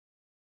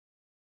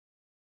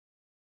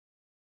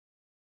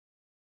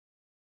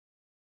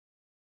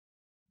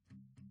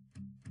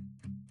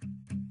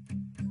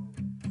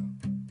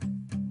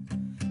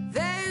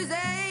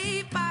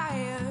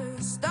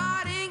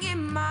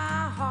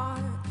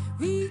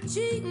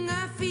reaching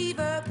a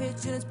fever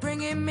pitch and it's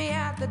bringing me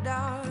out the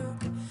dark.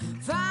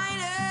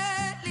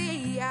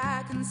 Finally,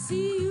 I can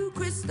see you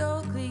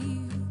crystal clear.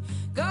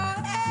 Go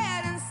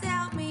ahead and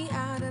sell me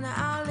out and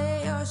I'll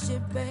lay your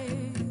ship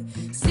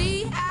bare.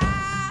 See,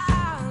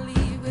 I'll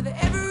leave with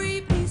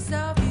every piece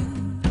of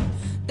you.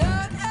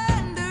 Don't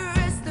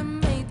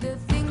underestimate the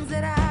things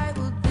that I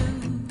will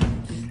do.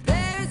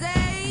 There's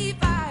a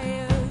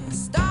fire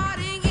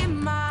starting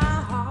in my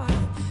heart,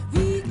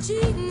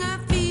 reaching a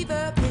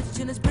fever pitch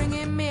and it's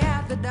bringing me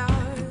out the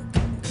dark.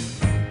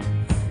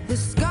 The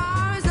scar